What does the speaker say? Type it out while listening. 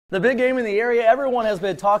The big game in the area everyone has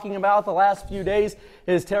been talking about the last few days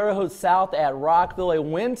is Terre Haute South at Rockville. A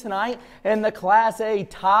win tonight, and the Class A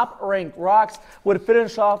top-ranked Rocks would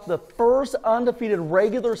finish off the first undefeated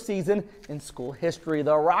regular season in school history.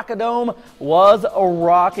 The Rock-A-Dome was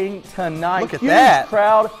rocking tonight. Look at that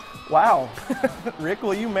crowd. Wow. Rick,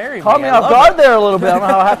 will you marry me? Caught me off guard there a little bit. I don't know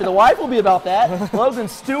how happy the wife will be about that. Logan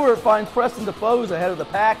Stewart finds Preston DeFoe's ahead of the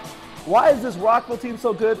pack. Why is this Rockville team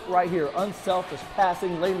so good? Right here, unselfish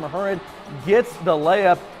passing. Lane Mahurin gets the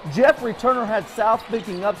layup. Jeffrey Turner had South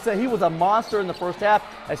picking upset. He was a monster in the first half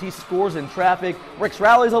as he scores in traffic. Rick's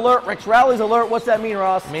rallies alert. Rick's rallies alert. What's that mean,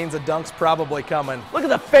 Ross? Means a dunk's probably coming. Look at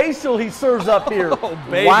the facial he serves up here. Oh,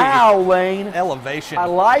 baby. Wow, Lane. Elevation. I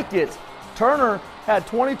like it. Turner had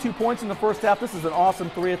 22 points in the first half. This is an awesome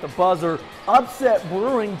three at the buzzer. Upset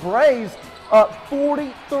Brewing. Braves up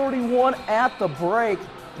 40-31 at the break.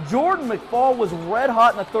 Jordan McFall was red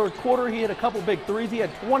hot in the third quarter. He hit a couple big threes. He had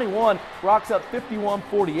 21. Rocks up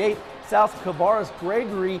 51-48. South Kavaris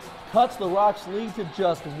Gregory cuts the Rocks lead to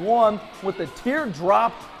just one with the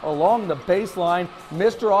teardrop along the baseline.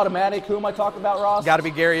 Mr. Automatic, who am I talking about, Ross? Got to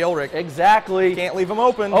be Gary Ulrich. Exactly. Can't leave him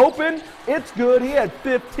open. Open. It's good. He had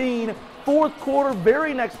 15. Fourth quarter,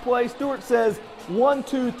 very next play, Stewart says, 1,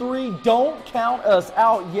 2, 3, don't count us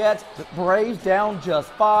out yet. Braves down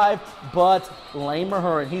just 5, but Lane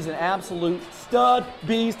Mahurin, he's an absolute stud,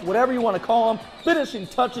 beast, whatever you want to call him. Finishing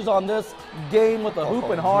touches on this game with a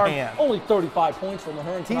hoop and harm. Man. Only 35 points from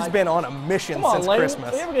Mahurin tonight. He's been on a mission since Lane.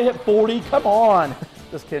 Christmas. You're ever going to hit 40? Come on.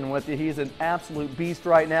 Just kidding with you. He's an absolute beast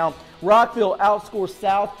right now. Rockville outscores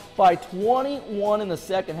South by 21 in the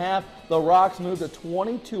second half. The Rocks move to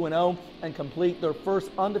 22-0 and complete their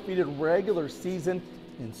first undefeated regular season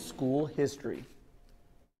in school history.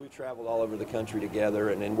 We traveled all over the country together,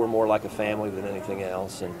 and we're more like a family than anything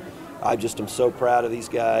else. And I just am so proud of these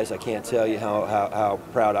guys. I can't tell you how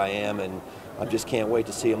proud I am, and I just can't wait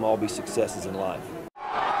to see them all be successes in life.